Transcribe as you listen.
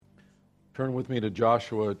Turn with me to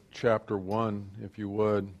Joshua chapter 1, if you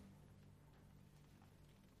would.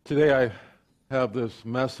 Today I have this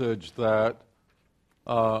message that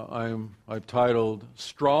I've titled,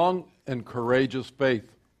 Strong and Courageous Faith.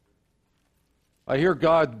 I hear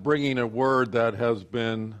God bringing a word that has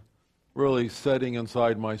been really setting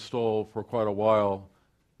inside my soul for quite a while,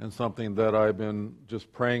 and something that I've been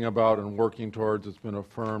just praying about and working towards. It's been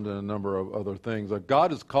affirmed in a number of other things. That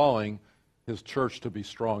God is calling His church to be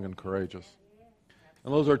strong and courageous.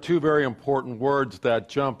 And those are two very important words that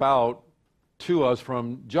jump out to us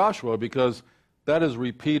from Joshua, because that is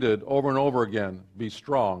repeated over and over again. Be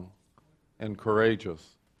strong and courageous.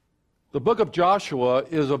 The book of Joshua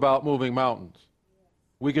is about moving mountains.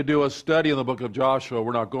 We could do a study in the book of Joshua.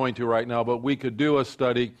 We're not going to right now, but we could do a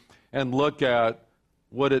study and look at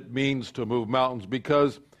what it means to move mountains,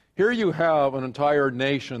 because here you have an entire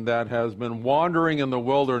nation that has been wandering in the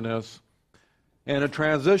wilderness, and a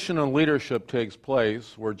transition in leadership takes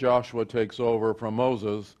place where Joshua takes over from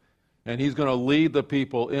Moses, and he's going to lead the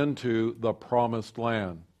people into the promised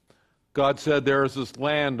land. God said there is this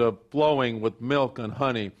land of flowing with milk and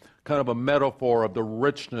honey, kind of a metaphor of the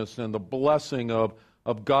richness and the blessing of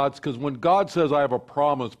God's, because when God says, I have a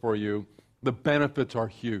promise for you, the benefits are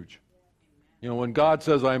huge. You know, when God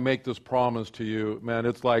says, I make this promise to you, man,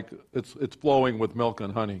 it's like it's flowing with milk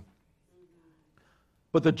and honey.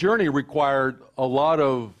 But the journey required a lot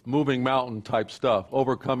of moving mountain type stuff,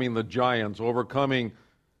 overcoming the giants, overcoming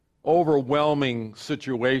overwhelming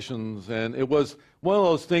situations. And it was one of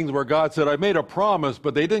those things where God said, I made a promise,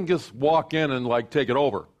 but they didn't just walk in and take it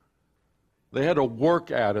over. They had to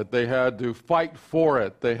work at it. They had to fight for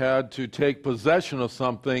it. They had to take possession of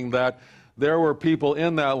something that there were people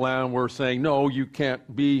in that land were saying, no, you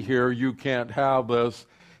can't be here, you can't have this.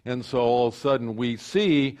 And so all of a sudden we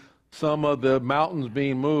see some of the mountains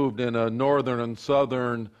being moved in a northern and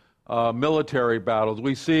southern military battles.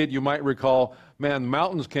 We see it, you might recall, man,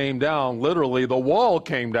 mountains came down, literally the wall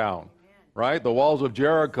came down, right? The walls of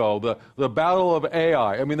Jericho, the battle of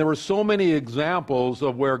Ai. I mean, there were so many examples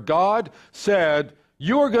of where God said,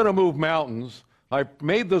 you are going to move mountains. I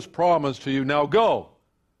made this promise to you, now go.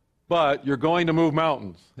 But you're going to move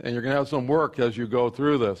mountains, and you're going to have some work as you go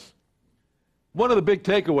through this. One of the big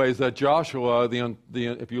takeaways that Joshua,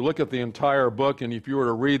 if you look at the entire book, and if you were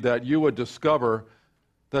to read that, you would discover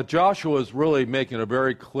that Joshua is really making a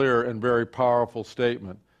very clear and very powerful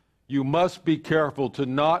statement. You must be careful to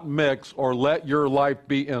not mix or let your life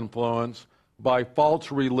be influenced by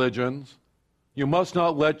false religions. You must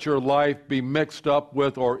not let your life be mixed up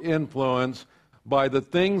with or influenced by the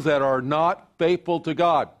things that are not faithful to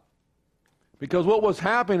God. Because what was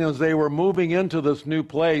happening as they were moving into this new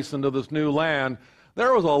place, into this new land,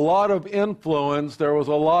 there was a lot of influence, there was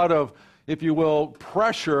a lot of, if you will,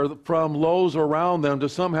 pressure from those around them to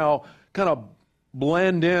somehow kind of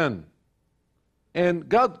blend in.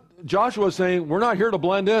 And Joshua is saying, we're not here to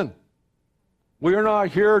blend in. We are not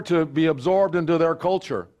here to be absorbed into their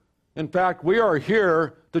culture. In fact, we are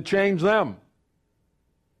here to change them.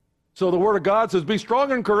 So the Word of God says, be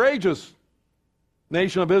strong and courageous,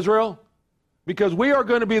 nation of Israel. Because we are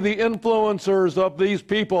going to be the influencers of these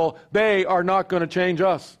people. They are not going to change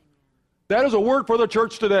us. That is a word for the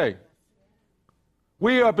church today.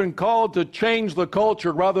 We have been called to change the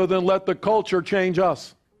culture rather than let the culture change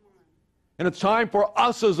us. And it's time for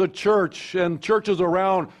us as a church and churches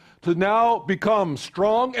around to now become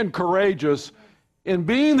strong and courageous in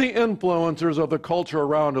being the influencers of the culture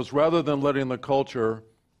around us rather than letting the culture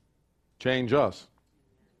change us.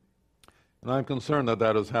 And I'm concerned that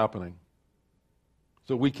that is happening.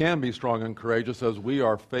 So we can be strong and courageous as we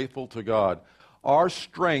are faithful to God. Our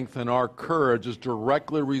strength and our courage is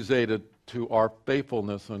directly related to our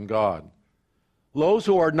faithfulness in God. Those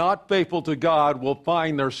who are not faithful to God will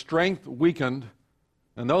find their strength weakened,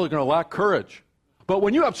 and they're going to lack courage. But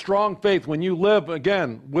when you have strong faith, when you live,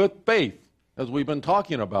 again, with faith, as we've been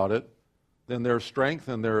talking about it, then there's strength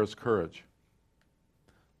and there is courage.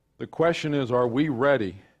 The question is, are we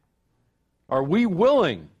ready? Are we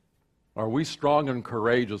willing? Are we strong and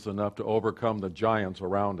courageous enough to overcome the giants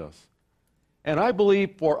around us? And I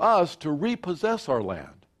believe for us to repossess our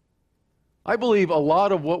land. I believe a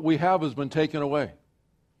lot of what we have has been taken away.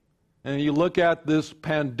 And you look at this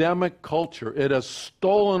pandemic culture, it has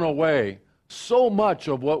stolen away so much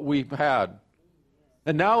of what we've had.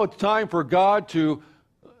 And now it's time for God to,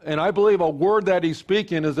 and I believe a word that He's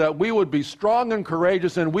speaking is that we would be strong and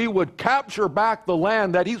courageous and we would capture back the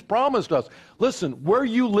land that He's promised us. Listen, where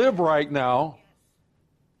you live right now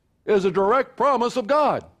is a direct promise of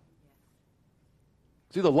God.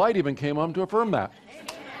 See, the light even came on to affirm that.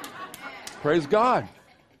 Praise God.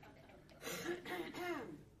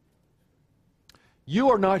 You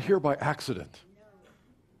are not here by accident.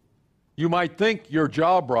 You might think your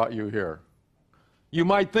job brought you here. You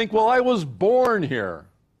might think, well, I was born here.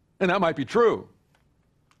 And that might be true.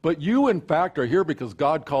 But you, in fact, are here because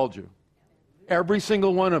God called you. Every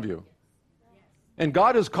single one of you. And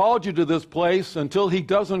God has called you to this place. Until He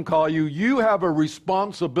doesn't call you, you have a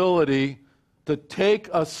responsibility to take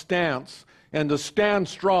a stance and to stand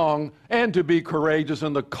strong and to be courageous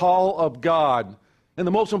in the call of God. And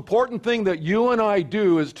the most important thing that you and I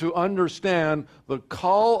do is to understand the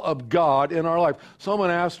call of God in our life. Someone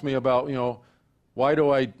asked me about, why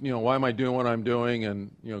am I doing what I'm doing?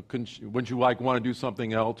 And, wouldn't you want to do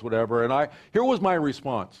something else, whatever? And here was my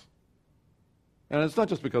response. And it's not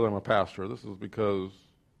just because I'm a pastor. This is because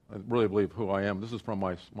I really believe who I am. This is from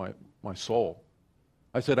my soul.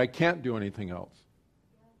 I said, I can't do anything else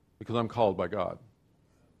because I'm called by God.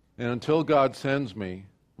 And until God sends me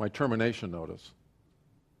my termination notice,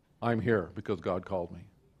 I'm here because God called me.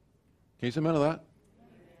 Can you say amen to that?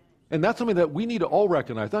 And that's something that we need to all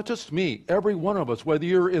recognize, not just me, every one of us, whether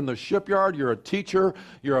you're in the shipyard, you're a teacher,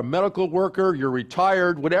 you're a medical worker, you're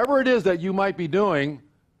retired, whatever it is that you might be doing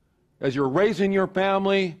as you're raising your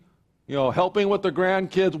family, helping with the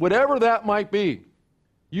grandkids, whatever that might be,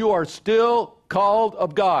 you are still called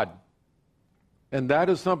of God. And that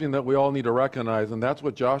is something that we all need to recognize, and that's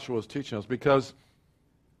what Joshua is teaching us, because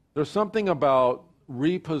there's something about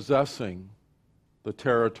repossessing the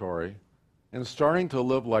territory and starting to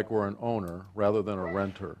live like we're an owner rather than a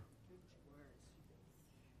renter.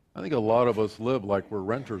 I think a lot of us live like we're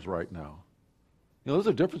renters right now. There's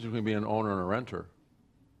a difference between being an owner and a renter.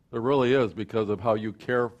 There really is, because of how you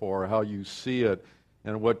care for, how you see it,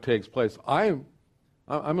 and what takes place. I'm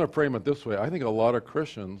going to frame it this way. I think a lot of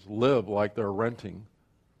Christians live like they're renting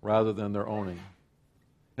rather than they're owning.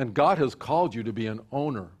 And God has called you to be an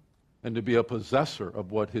owner and to be a possessor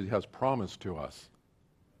of what He has promised to us.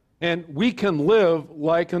 And we can live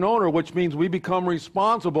like an owner, which means we become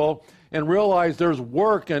responsible and realize there's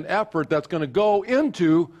work and effort that's going to go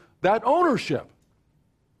into that ownership.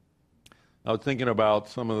 I was thinking about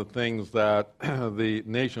some of the things that the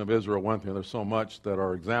nation of Israel went through. There's so much that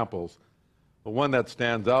are examples. The one that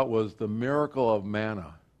stands out was the miracle of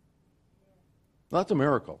manna. That's a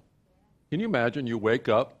miracle. Can you imagine you wake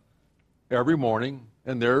up every morning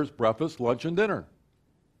and there's breakfast, lunch, and dinner.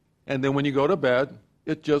 And then when you go to bed,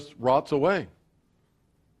 it just rots away.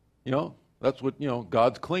 That's what,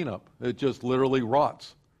 God's cleanup. It just literally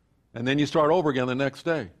rots. And then you start over again the next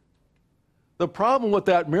day. The problem with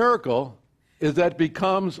that miracle is that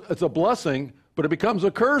it's a blessing, but it becomes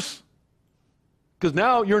a curse. Because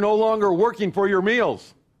now you're no longer working for your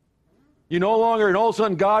meals. And all of a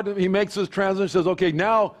sudden God, He makes this transition, says, okay,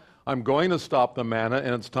 now I'm going to stop the manna,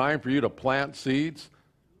 and it's time for you to plant seeds,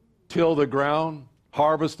 till the ground,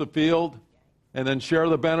 harvest the field, and then share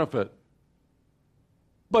the benefit.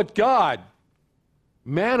 But God,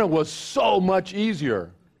 manna was so much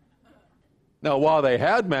easier. Now, while they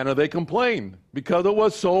had manna, they complained because it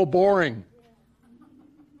was so boring.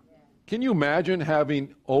 Can you imagine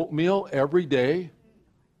having oatmeal every day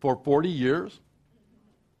for 40 years?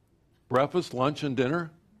 Breakfast, lunch, and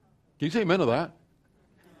dinner? Can you say amen to that?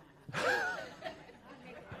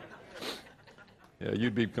 Yeah,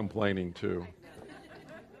 you'd be complaining too.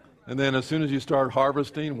 And then as soon as you start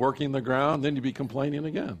harvesting, working the ground, then you'd be complaining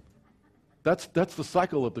again. That's the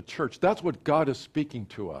cycle of the church. That's what God is speaking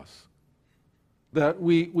to us. That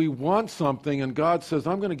we want something, and God says,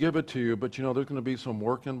 I'm going to give it to you, but there's going to be some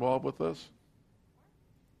work involved with this.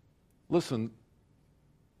 Listen,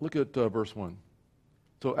 look at verse 1.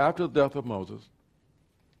 So after the death of Moses,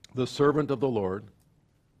 the servant of the Lord,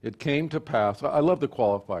 it came to pass, I love the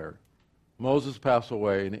qualifier. Moses passed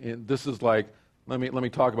away, and this is like, let me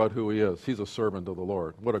talk about who he is. He's a servant of the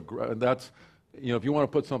Lord. That's, if you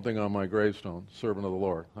want to put something on my gravestone, servant of the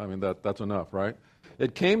Lord, that's enough, right?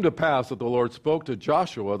 It came to pass that the Lord spoke to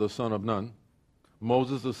Joshua, the son of Nun,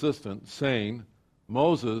 Moses' assistant, saying,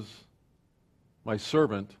 Moses, my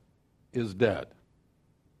servant, is dead.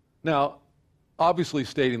 Now, obviously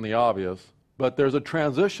stating the obvious, but there's a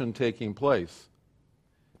transition taking place.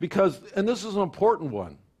 And this is an important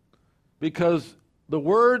one, because the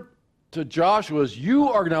word to Joshua is, you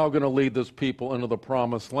are now going to lead this people into the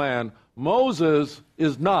promised land. Moses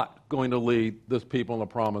is not going to lead this people in the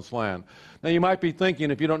promised land. Now you might be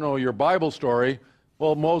thinking, if you don't know your Bible story,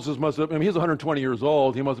 well, Moses must have, he's 120 years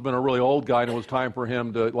old. He must have been a really old guy, and it was time for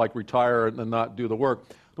him to retire and not do the work.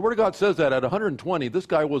 The Word of God says that at 120, this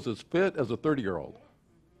guy was as fit as a 30-year-old.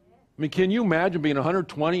 Can you imagine being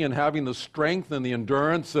 120 and having the strength and the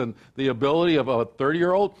endurance and the ability of a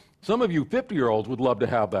 30-year-old? Some of you 50-year-olds would love to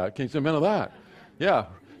have that. Can you say amen to that? Yeah.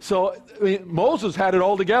 So I mean, Moses had it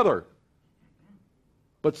all together.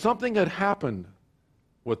 But something had happened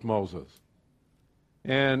with Moses.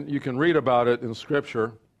 And you can read about it in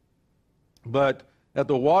Scripture. But at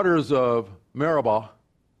the waters of Meribah,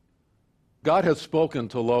 God had spoken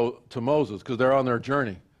to Moses because they're on their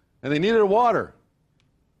journey. And they needed water.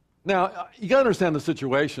 Now, you got to understand the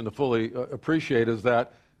situation to fully appreciate is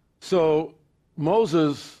that, so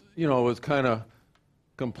Moses, was kind of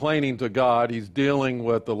complaining to God. He's dealing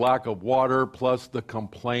with the lack of water plus the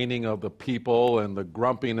complaining of the people and the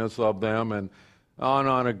grumpiness of them, and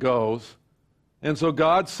on it goes. And so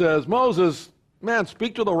God says, Moses, man,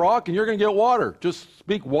 speak to the rock and you're going to get water. Just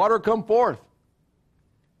speak, water come forth.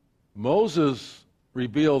 Moses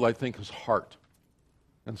revealed, I think, his heart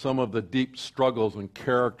and some of the deep struggles and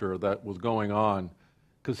character that was going on,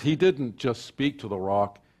 because he didn't just speak to the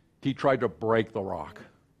rock, he tried to break the rock.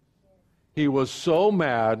 He was so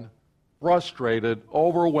mad, frustrated,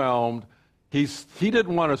 overwhelmed. He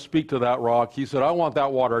didn't want to speak to that rock. He said, I want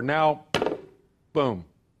that water now. Boom.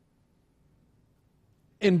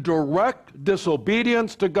 In direct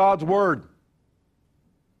disobedience to God's word.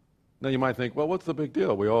 Now you might think, well, what's the big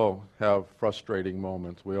deal? We all have frustrating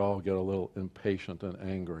moments. We all get a little impatient and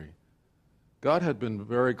angry. God had been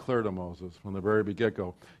very clear to Moses from the very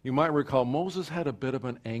get-go. You might recall Moses had a bit of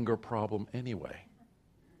an anger problem anyway.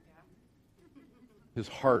 His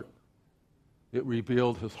heart. It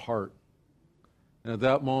revealed his heart. And at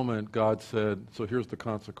that moment, God said, so here's the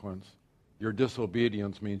consequence. Your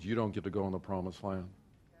disobedience means you don't get to go in the promised land.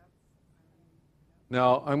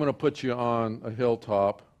 Now, I'm going to put you on a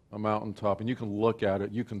hilltop, a mountaintop, and you can look at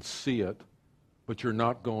it, you can see it, but you're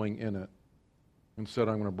not going in it. Instead,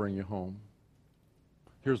 I'm going to bring you home.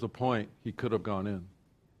 Here's the point. He could have gone in.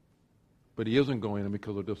 But he isn't going in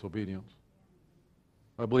because of disobedience.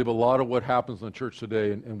 I believe a lot of what happens in the church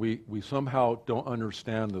today, and we somehow don't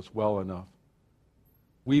understand this well enough.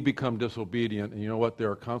 We become disobedient, and you know what?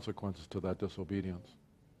 There are consequences to that disobedience.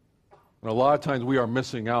 And a lot of times we are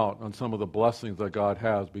missing out on some of the blessings that God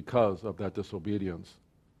has because of that disobedience.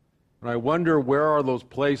 And I wonder, where are those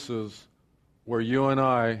places where you and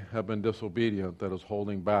I have been disobedient that is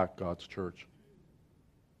holding back God's church?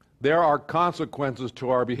 There are consequences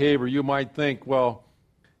to our behavior. You might think, well,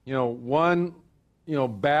 one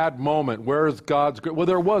bad moment, where is God's grace? Well,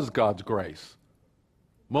 there was God's grace.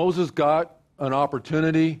 Moses got an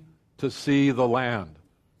opportunity to see the land.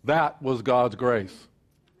 That was God's grace.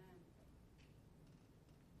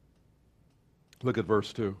 Look at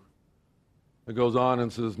verse 2. It goes on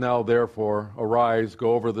and says, now therefore, arise,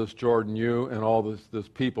 go over this Jordan, you and all this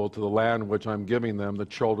people, to the land which I'm giving them, the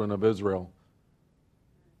children of Israel.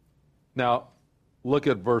 Now, look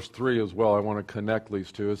at verse 3 as well. I want to connect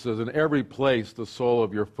these two. It says, in every place the sole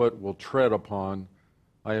of your foot will tread upon,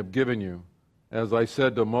 I have given you. As I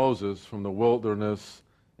said to Moses, from the wilderness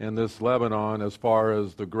and this Lebanon, as far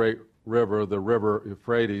as the great river, the river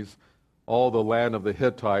Euphrates, all the land of the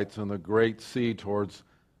Hittites and the great sea towards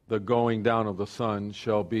the going down of the sun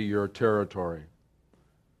shall be your territory.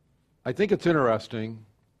 I think it's interesting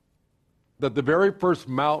that the very first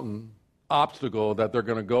mountain obstacle that they're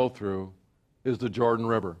going to go through is the Jordan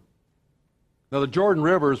River. Now, the Jordan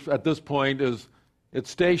River at this point it's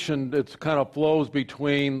stationed, it kind of flows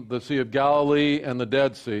between the Sea of Galilee and the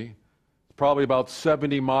Dead Sea. It's probably about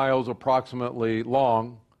 70 miles approximately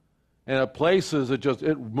long. And at places,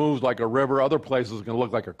 it moves like a river. Other places it's going to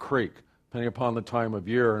look like a creek, depending upon the time of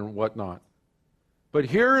year and whatnot. But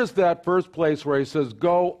here is that first place where he says,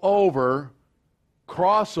 go over,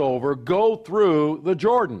 cross over, go through the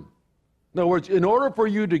Jordan. In other words, in order for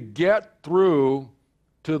you to get through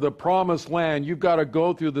to the promised land, you've got to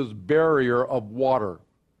go through this barrier of water.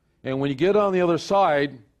 And when you get on the other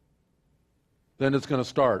side, then it's going to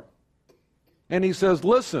start. And he says,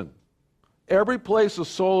 listen, every place the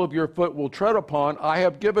sole of your foot will tread upon, I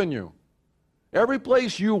have given you. Every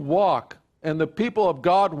place you walk and the people of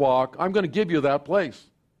God walk, I'm going to give you that place.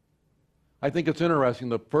 I think it's interesting.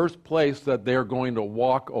 The first place that they're going to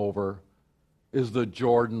walk over is the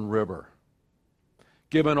Jordan River.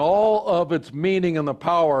 Given all of its meaning and the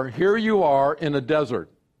power, here you are in a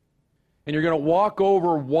desert. And you're going to walk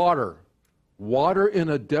over water. Water in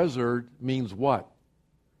a desert means what?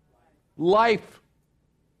 Life.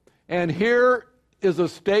 And here is a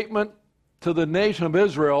statement to the nation of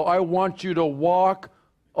Israel. I want you to walk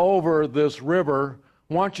over this river.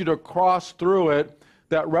 I want you to cross through it.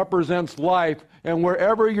 That represents life. And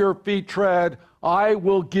wherever your feet tread, I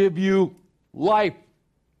will give you life.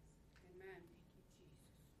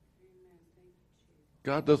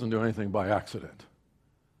 God doesn't do anything by accident.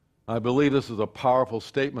 I believe this is a powerful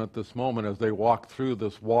statement at this moment as they walk through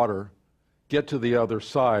this water, get to the other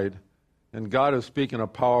side. And God is speaking a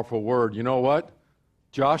powerful word. You know what?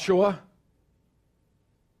 Joshua,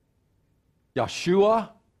 Yeshua,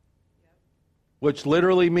 which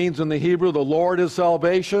literally means in the Hebrew, the Lord is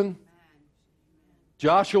salvation.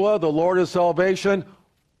 Joshua, the Lord is salvation.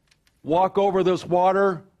 Walk over this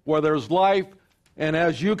water where there's life, and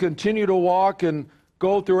as you continue to walk and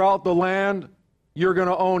go throughout the land, you're going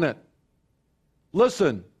to own it.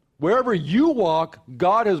 Listen, wherever you walk,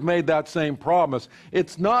 God has made that same promise.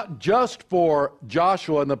 It's not just for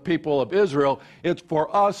Joshua and the people of Israel, it's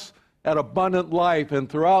for us at Abundant Life and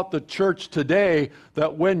throughout the church today,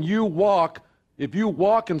 that when you walk, if you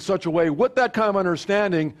walk in such a way with that kind of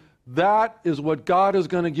understanding, that is what God is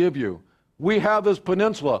going to give you. We have this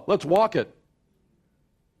peninsula. Let's walk it.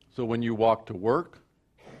 So when you walk to work,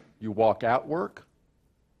 you walk at work,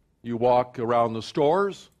 you walk around the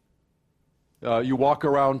stores, you walk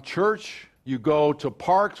around church, you go to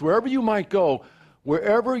parks, wherever you might go,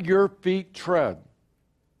 wherever your feet tread,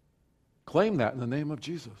 claim that in the name of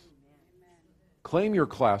Jesus. Claim your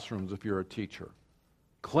classrooms if you're a teacher.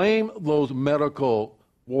 Claim those medical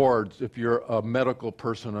wards if you're a medical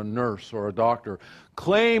person, a nurse or a doctor.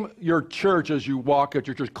 Claim your church as you walk at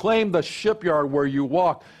your church. Claim the shipyard where you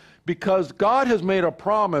walk, because God has made a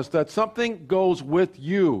promise that something goes with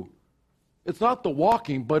you. It's not the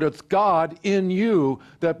walking, but it's God in you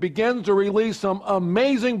that begins to release some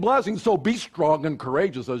amazing blessings. So be strong and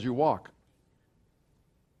courageous as you walk.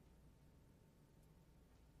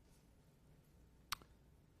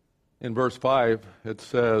 In verse 5, it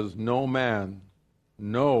says, no man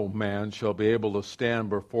shall be able to stand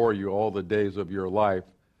before you all the days of your life.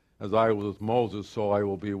 As I was with Moses, so I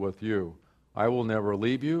will be with you. I will never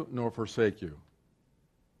leave you nor forsake you.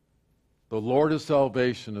 The Lord of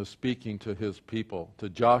salvation is speaking to his people, to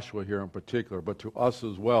Joshua here in particular, but to us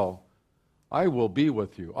as well. I will be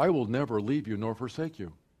with you. I will never leave you nor forsake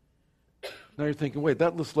you. Now you're thinking, wait,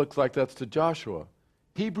 that looks like that's to Joshua.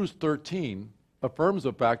 Hebrews 13 affirms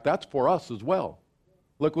the fact that's for us as well.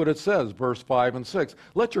 Look what it says, verse 5 and 6.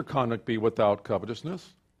 Let your conduct be without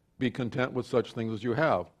covetousness. Be content with such things as you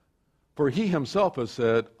have. For he himself has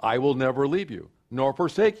said, I will never leave you, nor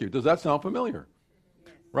forsake you. Does that sound familiar?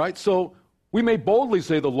 Yes. Right? So we may boldly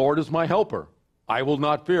say, the Lord is my helper. I will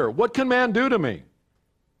not fear. What can man do to me?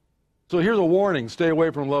 So here's a warning. Stay away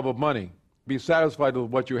from love of money. Be satisfied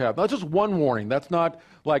with what you have. That's just one warning. That's not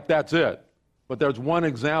like that's it. But there's one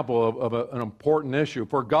example of an important issue.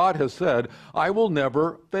 For God has said, I will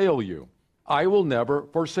never fail you. I will never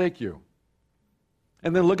forsake you.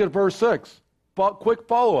 And then look at verse 6. Quick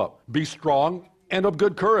follow-up. Be strong and of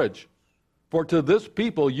good courage. For to this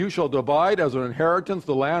people you shall divide as an inheritance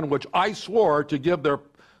the land which I swore to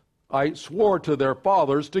their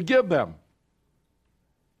fathers to give them.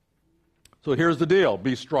 So here's the deal.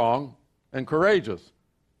 Be strong and courageous.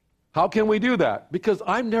 How can we do that? Because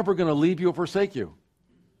I'm never going to leave you or forsake you.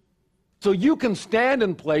 So you can stand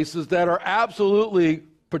in places that are absolutely,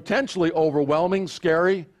 potentially overwhelming,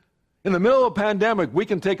 scary. In the middle of a pandemic, we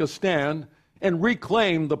can take a stand and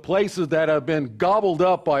reclaim the places that have been gobbled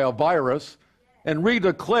up by a virus and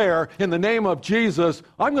redeclare in the name of Jesus,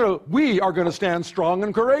 we are going to stand strong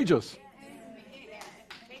and courageous.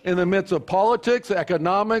 In the midst of politics,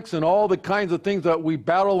 economics, and all the kinds of things that we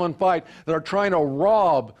battle and fight that are trying to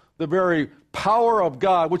rob the very power of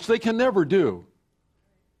God, which they can never do.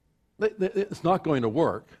 It's not going to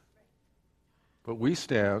work. But we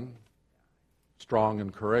stand strong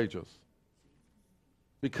and courageous.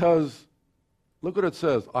 Because, look what it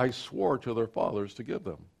says, I swore to their fathers to give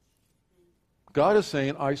them. God is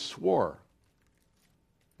saying, I swore.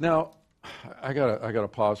 Now, I gotta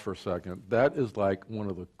pause for a second. That is like one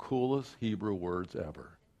of the coolest Hebrew words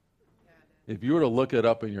ever. If you were to look it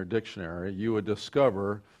up in your dictionary, you would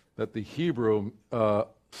discover that the Hebrew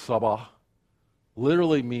sabah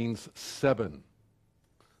literally means seven.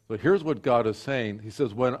 So here's what God is saying. He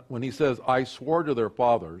says, when he says, I swore to their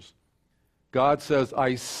fathers, God says,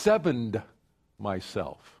 I sevened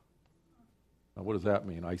myself. Now what does that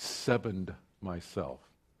mean? I sevened myself.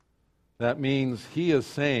 That means he is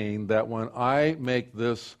saying that when I make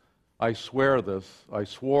this, I swore this,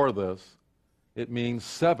 it means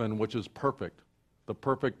 7, which is perfect, the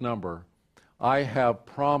perfect number. I have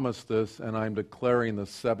promised this, and I'm declaring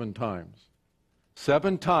this 7 times.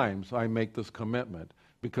 7 times I make this commitment,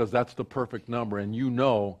 because that's the perfect number, and you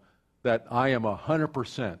know that I am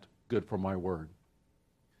 100% good for my word.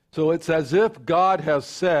 So it's as if God has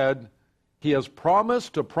said, he has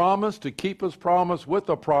promised to keep his promise with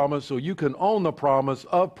a promise, so you can own the promise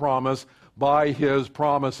of promise by his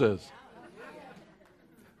promises.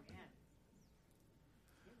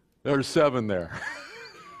 There's 7 there.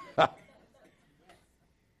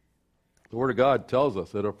 The Word of God tells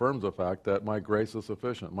us, it affirms the fact that my grace is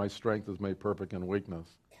sufficient. My strength is made perfect in weakness.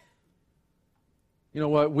 You know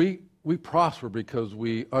what? We prosper because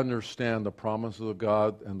we understand the promises of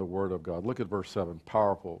God and the Word of God. Look at verse 7.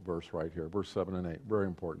 Powerful verse right here. Verse 7 and 8. Very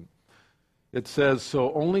important. It says,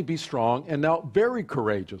 so only be strong, and now very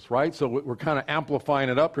courageous, right? So we're kind of amplifying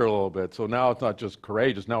it up here a little bit. So now it's not just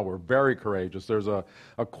courageous, now we're very courageous. There's a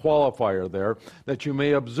qualifier there that you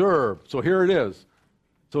may observe. So here it is.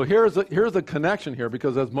 So here's the connection here,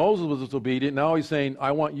 because as Moses was disobedient, now he's saying,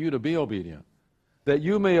 I want you to be obedient. That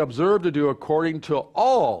you may observe to do according to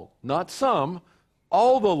all, not some,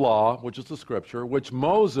 all the law, which is the scripture, which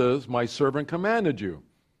Moses, my servant, commanded you.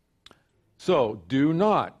 So do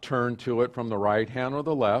not turn to it from the right hand or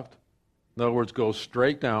the left. In other words, go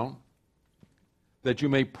straight down, that you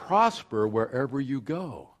may prosper wherever you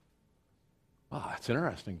go. Wow, that's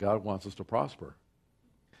interesting. God wants us to prosper.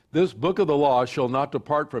 This book of the law shall not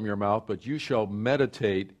depart from your mouth, but you shall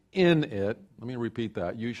meditate in it. Let me repeat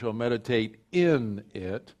that. You shall meditate in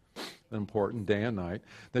it, important, day and night,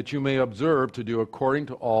 that you may observe to do according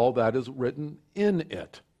to all that is written in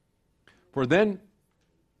it. For then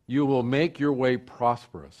you will make your way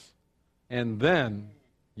prosperous, and then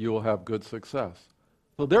you will have good success.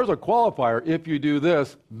 So there's a qualifier. If you do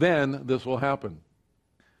this, then this will happen.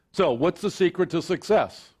 So what's the secret to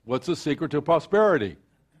success? What's the secret to prosperity?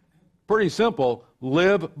 Pretty simple.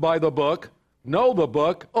 Live by the book, know the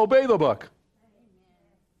book, obey the book.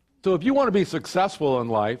 So if you want to be successful in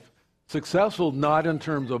life, successful not in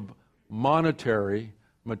terms of monetary,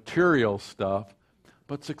 material stuff,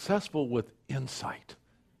 but successful with insight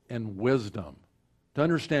and wisdom, to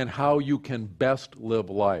understand how you can best live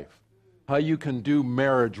life, how you can do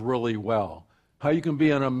marriage really well, how you can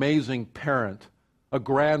be an amazing parent, a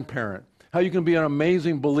grandparent, how you can be an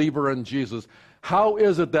amazing believer in Jesus. How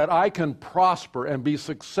is it that I can prosper and be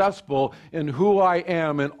successful in who I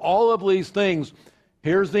am in all of these things?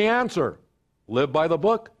 Here's the answer. Live by the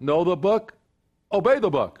book, know the book, obey the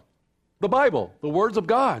book. The Bible, the words of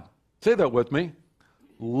God. Say that with me.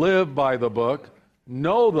 Live by the book,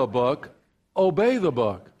 know the book, obey the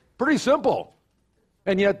book. Pretty simple.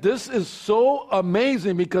 And yet this is so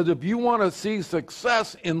amazing, because if you want to see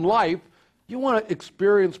success in life, you want to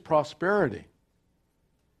experience prosperity.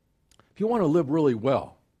 If you want to live really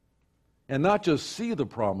well and not just see the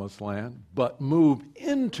promised land, but move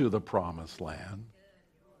into the promised land,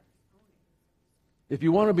 if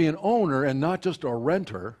you want to be an owner and not just a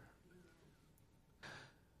renter,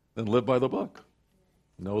 then live by the book.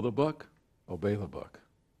 Know the book, obey the book.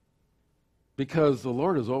 Because the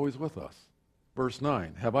Lord is always with us. Verse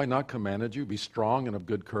 9, have I not commanded you, be strong and of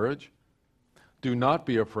good courage? Do not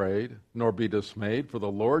be afraid, nor be dismayed, for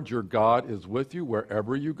the Lord your God is with you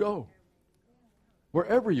wherever you go.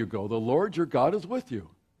 Wherever you go, the Lord your God is with you.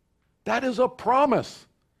 That is a promise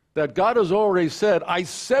that God has already said, I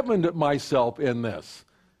cemented myself in this.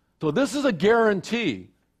 So this is a guarantee,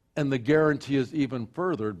 and the guarantee is even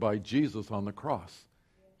furthered by Jesus on the cross.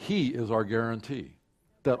 He is our guarantee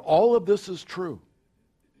that all of this is true.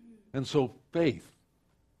 And so faith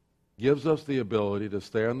gives us the ability to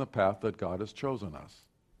stay on the path that God has chosen us.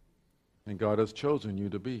 And God has chosen you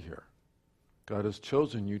to be here. God has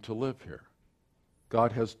chosen you to live here.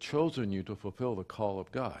 God has chosen you to fulfill the call of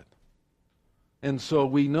God. And so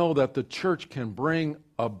we know that the church can bring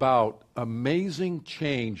about amazing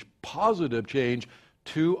change, positive change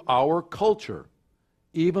to our culture,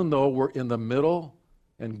 even though we're in the middle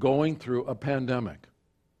and going through a pandemic.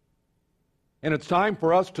 And it's time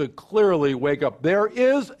for us to clearly wake up. There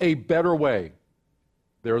is a better way.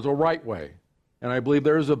 There is a right way. And I believe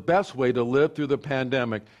there is a best way to live through the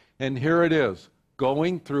pandemic. And here it is,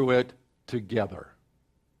 going through it together.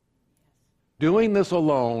 Doing this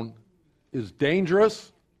alone is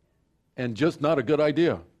dangerous and just not a good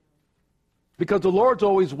idea. Because the Lord's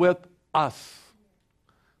always with us.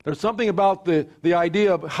 There's something about the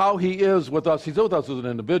idea of how He is with us. He's with us as an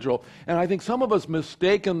individual. And I think some of us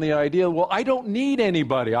mistaken the idea, well, I don't need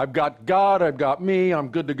anybody. I've got God, I've got me, I'm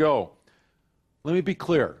good to go. Let me be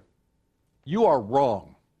clear. You are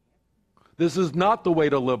wrong. This is not the way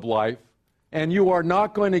to live life. And you are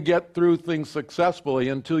not going to get through things successfully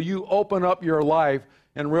until you open up your life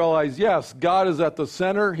and realize, yes, God is at the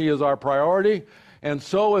center. He is our priority. And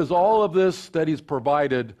so is all of this that He's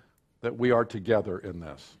provided, that we are together in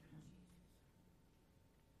this.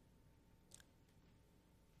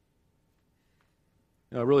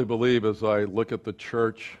 I really believe, as I look at the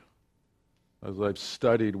church, as I've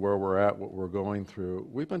studied where we're at, what we're going through,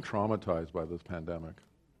 we've been traumatized by this pandemic.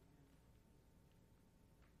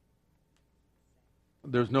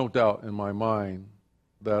 There's no doubt in my mind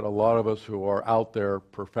that a lot of us who are out there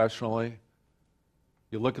professionally,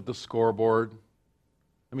 you look at the scoreboard.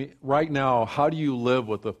 I mean, right now, how do you live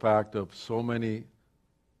with the fact of so many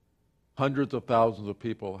hundreds of thousands of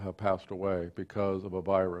people have passed away because of a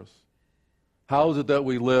virus? How is it that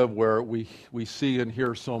we live where we see and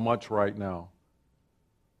hear so much right now?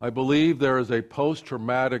 I believe there is a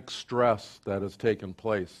post-traumatic stress that has taken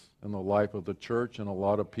place in the life of the church and a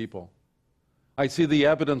lot of people. I see the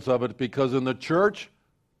evidence of it because in the church,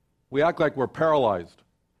 we act like we're paralyzed,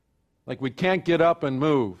 like we can't get up and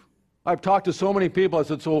move. I've talked to so many people. I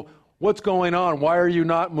said, so what's going on? Why are you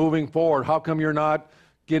not moving forward? How come you're not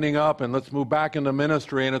getting up and let's move back into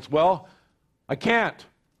ministry? And it's, well, I can't.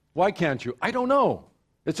 Why can't you? I don't know.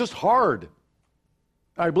 It's just hard.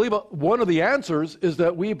 I believe one of the answers is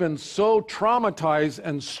that we've been so traumatized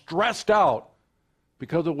and stressed out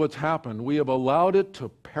because of what's happened. We have allowed it to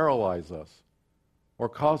paralyze us or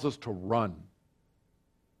cause us to run.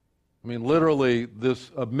 I mean, literally, this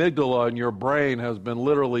amygdala in your brain has been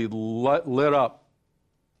literally lit up.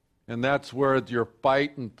 And that's where your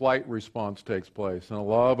fight and flight response takes place. And a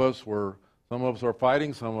lot of us some of us are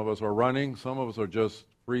fighting, some of us are running, some of us are just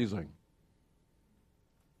freezing.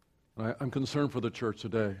 And I'm concerned for the church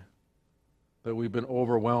today that we've been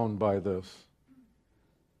overwhelmed by this.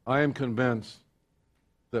 I am convinced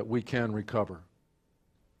that we can recover.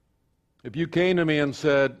 If you came to me and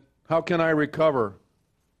said, how can I recover?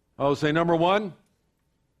 I would say, number one,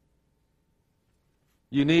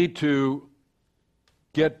 you need to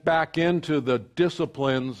get back into the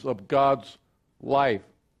disciplines of God's life.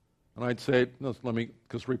 And I'd say, let me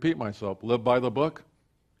just repeat myself. Live by the book,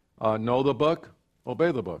 know the book,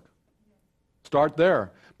 obey the book. Start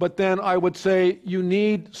there. But then I would say you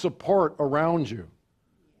need support around you.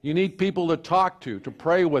 You need people to talk to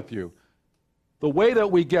pray with you. The way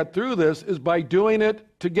that we get through this is by doing it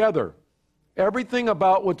together. Everything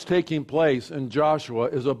about what's taking place in Joshua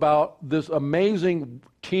is about this amazing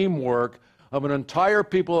teamwork of an entire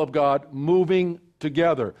people of God moving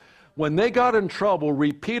together. When they got in trouble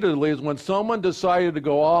repeatedly is when someone decided to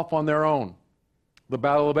go off on their own. The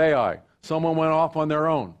Battle of Ai. Someone went off on their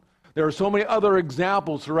own. There are so many other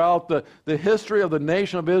examples throughout the history of the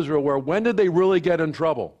nation of Israel where when did they really get in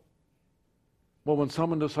trouble? Well, when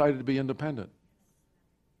someone decided to be independent.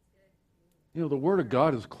 You know, the Word of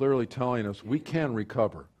God is clearly telling us we can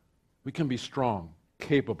recover. We can be strong,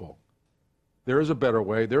 capable. There is a better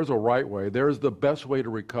way. There's a right way. There is the best way to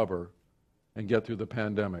recover and get through the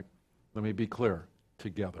pandemic. Let me be clear.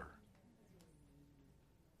 Together.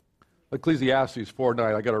 Ecclesiastes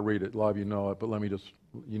 4:9. I got to read it. A lot of you know it, but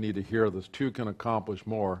you need to hear this. Two can accomplish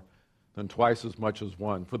more than twice as much as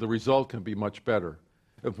one, for the result can be much better.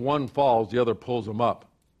 If one falls, the other pulls him up.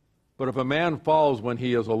 But if a man falls when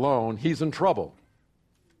he is alone, he's in trouble.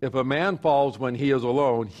 If a man falls when he is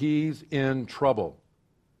alone, he's in trouble.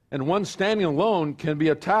 And one standing alone can be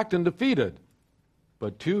attacked and defeated.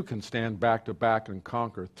 But two can stand back to back and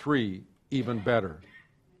conquer. Three, even better.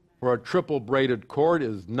 For a triple braided cord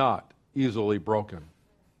is not easily broken.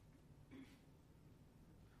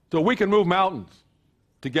 So we can move mountains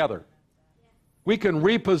together. We can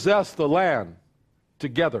repossess the land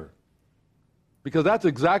together. Because that's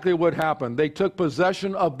exactly what happened. They took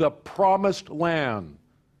possession of the promised land.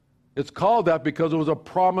 It's called that because it was a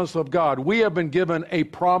promise of God. We have been given a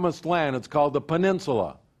promised land. It's called the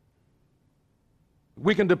peninsula.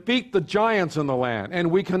 We can defeat the giants in the land, and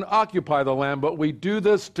we can occupy the land, but we do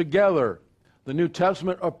this together. The New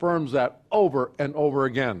Testament affirms that over and over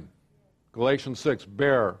again. Galatians 6,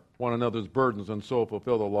 bear one another's burdens and so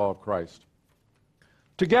fulfill the law of Christ.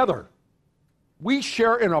 Together, we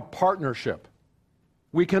share in a partnership.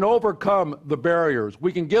 We can overcome the barriers.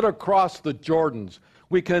 We can get across the Jordans.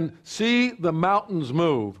 We can see the mountains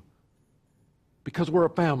move because we're a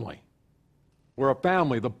family. We're a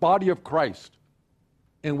family, the body of Christ.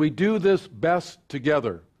 And we do this best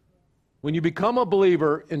together. When you become a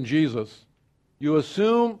believer in Jesus, you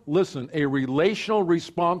assume, listen, a relational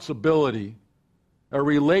responsibility, a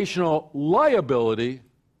relational liability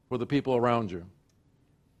for the people around you.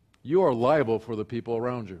 You are liable for the people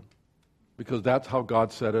around you because that's how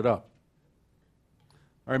God set it up.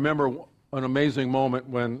 I remember an amazing moment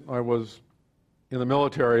when I was in the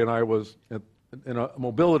military and I was in a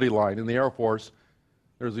mobility line in the Air Force.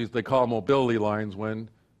 There's these, they call them mobility lines when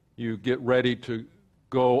you get ready to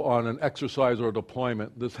go on an exercise or a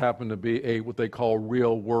deployment. This happened to be what they call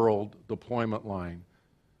real-world deployment line.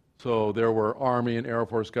 So there were Army and Air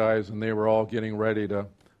Force guys, and they were all getting ready to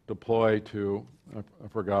deploy to, I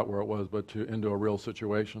forgot where it was, but into a real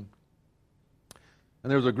situation. And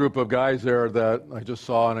there was a group of guys there that I just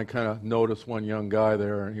saw, and I kind of noticed one young guy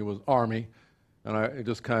there, and he was Army. And I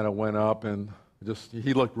just kind of went up, and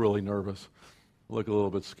he looked really nervous, looked a little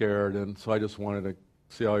bit scared, and so I just wanted to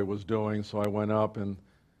see how he was doing. So I went up, and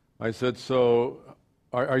I said, so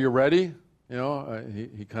are you ready?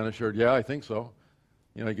 He kind of shared, yeah, I think so.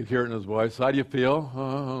 I could hear it in his voice. How do you feel?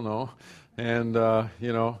 Oh, no. And,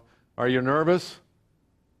 are you nervous?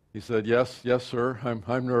 He said, yes, sir, I'm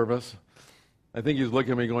nervous. I think he's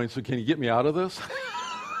looking at me going, so can you get me out of this?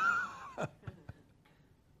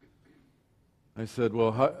 I said,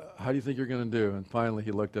 well, how do you think you're going to do? And finally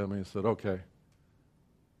he looked at me and said, okay,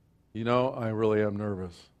 I really am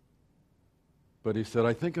nervous. But he said,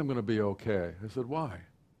 I think I'm going to be okay. I said, why?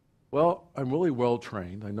 Well, I'm really well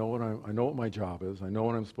trained. I know what my job is. I know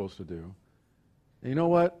what I'm supposed to do. And you know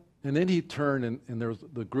what? And then he turned, and there was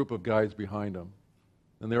the group of guys behind him.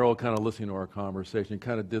 And they're all kind of listening to our conversation. He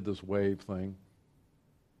kind of did this wave thing.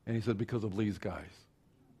 And he said, because of Lee's guys,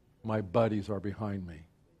 my buddies are behind me.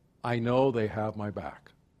 I know they have my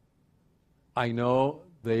back. I know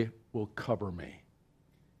they will cover me.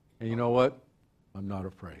 And you know what? I'm not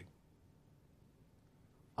afraid.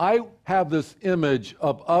 I have this image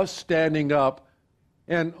of us standing up,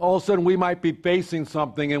 and all of a sudden we might be facing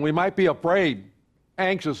something, and we might be afraid,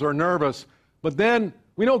 anxious, or nervous. But then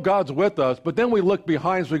we know God's with us, but then we look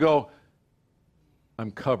behind us, we go,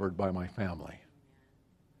 I'm covered by my family.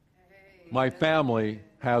 My family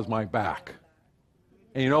has my back.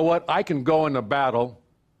 And you know what? I can go into battle.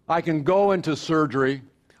 I can go into surgery.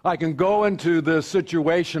 I can go into this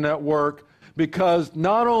situation at work because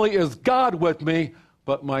not only is God with me,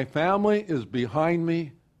 but my family is behind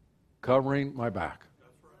me, covering my back.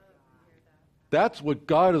 That's what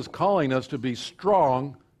God is calling us to be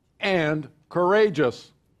strong and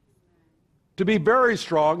courageous. To be very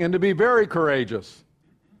strong and to be very courageous.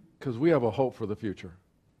 Because we have a hope for the future.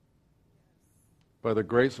 By the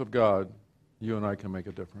grace of God, you and I can make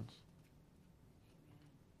a difference.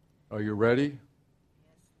 Are you ready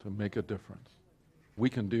to make a difference? We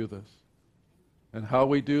can do this. And how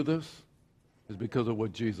we do this is because of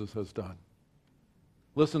what Jesus has done.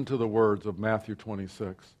 Listen to the words of Matthew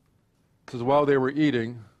 26. It says, while they were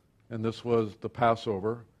eating, and this was the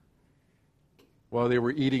Passover, while they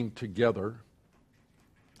were eating together,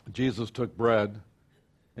 Jesus took bread,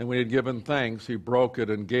 and when he had given thanks, he broke it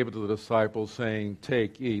and gave it to the disciples, saying,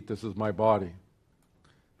 take, eat, this is my body.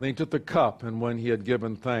 Then he took the cup, and when he had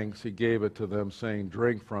given thanks, he gave it to them, saying,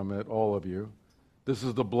 drink from it, all of you. This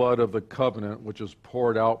is the blood of the covenant, which is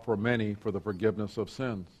poured out for many for the forgiveness of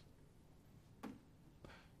sins.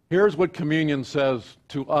 Here's what communion says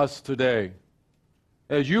to us today.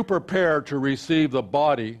 As you prepare to receive the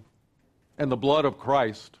body and the blood of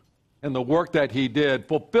Christ, and the work that he did,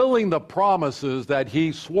 fulfilling the promises that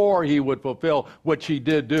he swore he would fulfill, which he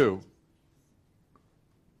did do,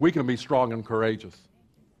 we can be strong and courageous.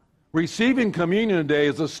 Receiving communion today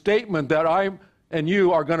is a statement that I and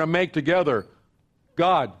you are going to make together.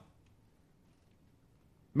 God,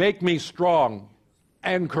 make me strong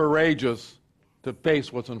and courageous to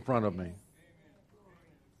face what's in front of me.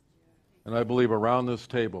 And I believe around this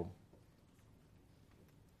table,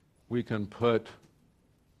 we can put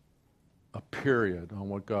a period on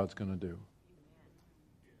what God's going to do.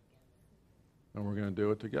 And we're going to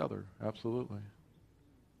do it together, absolutely.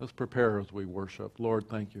 Let's prepare as we worship. Lord,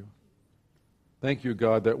 thank you. Thank you,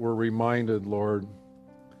 God, that we're reminded, Lord,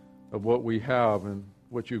 of what we have and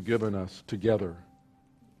what you've given us together.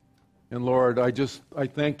 And Lord, I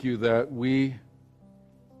thank you that we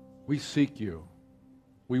seek you.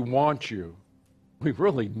 We want you. We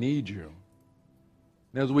really need you.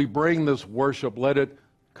 And as we bring this worship, let it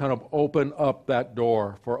kind of open up that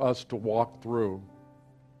door for us to walk through.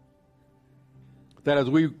 That as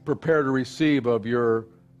we prepare to receive of your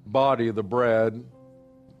body, the bread,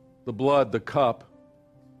 the blood, the cup,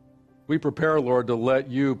 we prepare, Lord, to let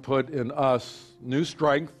you put in us new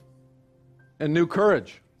strength and new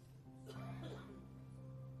courage.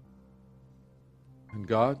 And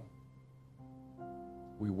God,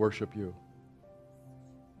 we worship you.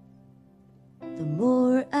 The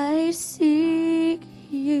more I seek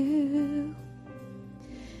you,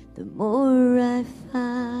 the more I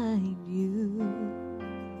find you.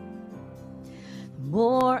 The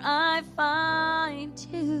more I find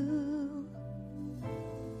you,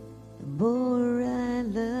 the more I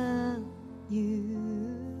love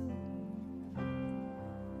you.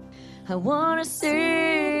 I want to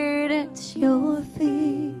sit at your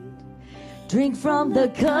feet, drink from the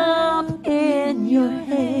cup in your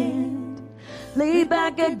hand, lay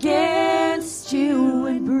back against you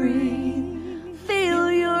and breathe,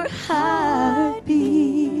 feel your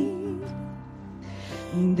heartbeat.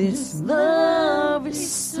 This love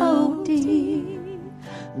is so deep,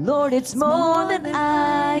 Lord, it's more than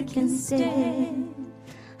I can stand.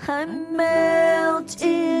 I melt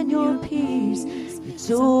in your peace. It's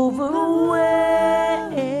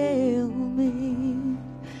overwhelming.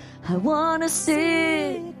 I want to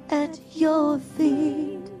sit at your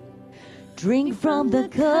feet, drink from the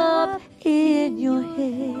cup in your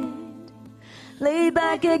hand, lay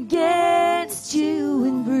back against you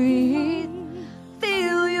and breathe.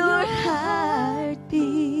 Feel your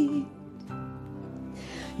heartbeat.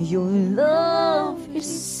 Your love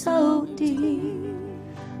is so deep.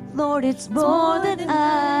 Lord, it's more than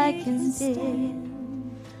I can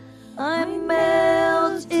stand. I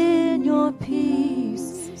melt in your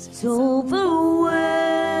peace. It's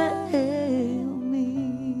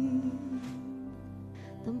overwhelming.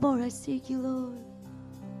 The more I seek you, Lord,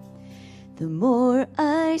 the more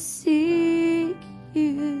I seek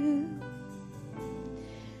you,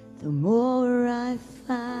 the more I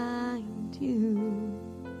find you.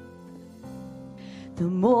 The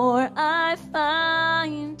more I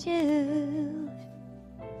find you,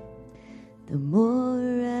 the more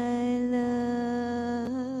I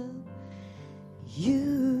love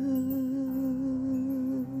you.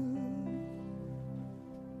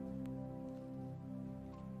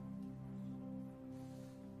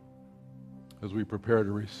 As we prepare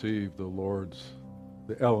to receive the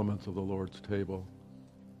elements of the Lord's table,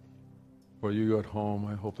 for you at home,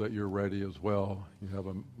 I hope that you're ready as well. You have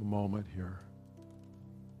a moment here.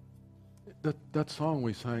 That song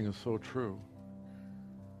we sang is so true.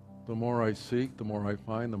 The more I seek, the more I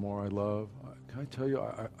find, the more I love. Can I tell you,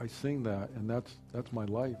 I sing that, and that's my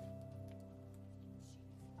life.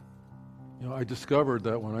 You know, I discovered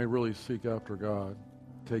that when I really seek after God,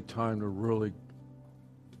 take time to really,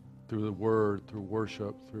 through the Word, through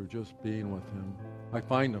worship, through just being with Him, I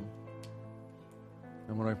find Him.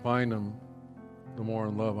 And when I find Him, the more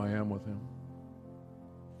in love I am with Him.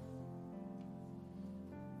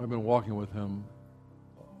 I've been walking with Him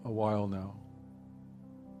a while now,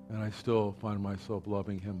 and I still find myself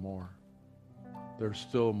loving Him more. There's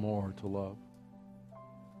still more to love.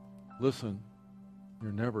 Listen,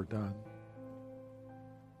 you're never done.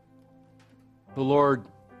 The Lord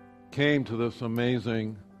came to this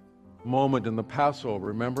amazing moment in the Passover.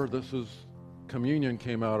 Remember, communion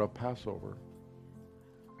came out of Passover.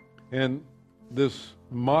 And this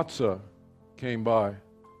matzah came by.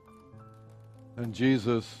 And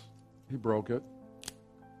Jesus, He broke it.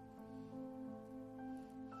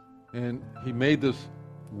 And He made this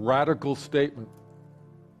radical statement.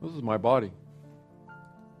 This is my body.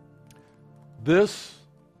 This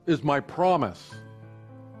is my promise.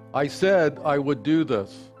 I said I would do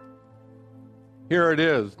this. Here it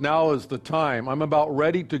is. Now is the time. I'm about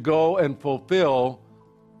ready to go and fulfill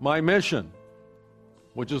my mission,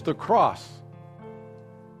 which is the cross,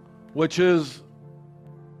 which is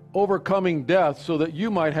overcoming death so that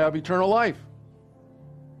you might have eternal life.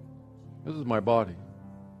 This is my body.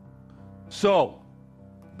 So,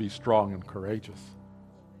 be strong and courageous.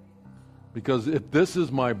 Because if this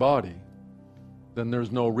is my body, then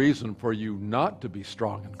there's no reason for you not to be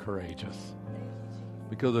strong and courageous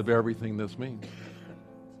because of everything this means.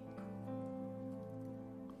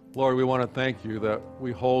 Lord, we want to thank you that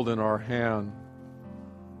we hold in our hand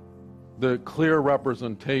the clear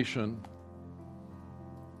representation,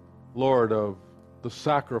 Lord, of the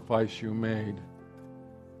sacrifice you made,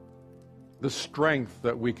 the strength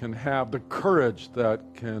that we can have, the courage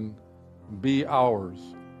that can be ours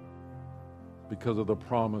because of the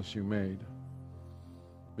promise you made,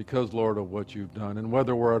 because, Lord, of what you've done. And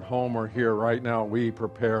whether we're at home or here right now, we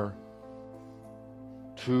prepare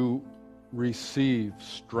to receive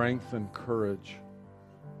strength and courage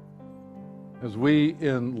as we,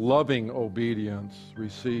 in loving obedience,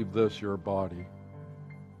 receive this, your body,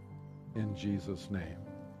 in Jesus' name.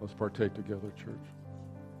 Let's partake together, church.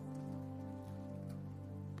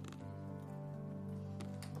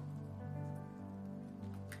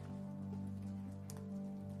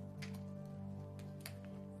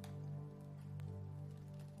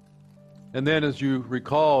 And then, as you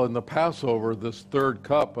recall, in the Passover, this third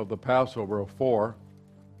cup of the Passover of 4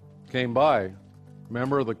 came by.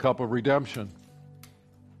 Remember, the cup of redemption.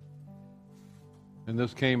 And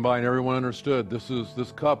this came by, and everyone understood.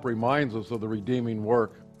 This cup reminds us of the redeeming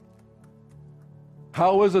work.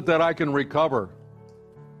 How is it that I can recover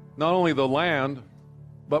not only the land,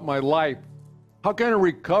 but my life? How can I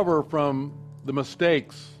recover from the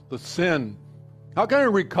mistakes, the sin? How can I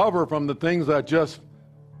recover from the things that just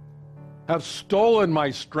have stolen my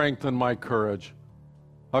strength and my courage?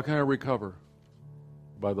 How can I recover?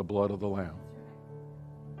 By the blood of the Lamb.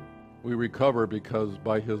 We recover because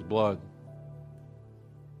by His blood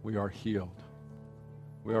we are healed.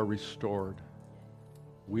 We are restored.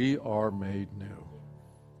 We are made new.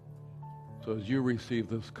 So as you receive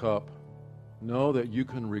this cup, know that you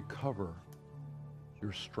can recover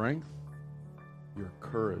your strength, your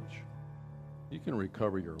courage. You can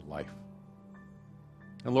recover your life.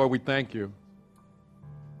 And Lord, we thank you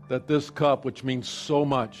that this cup, which means so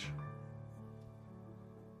much,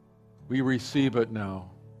 we receive it now.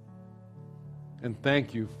 And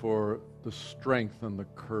thank you for the strength and the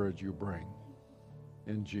courage you bring.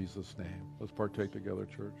 In Jesus' name. Let's partake together,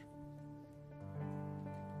 church.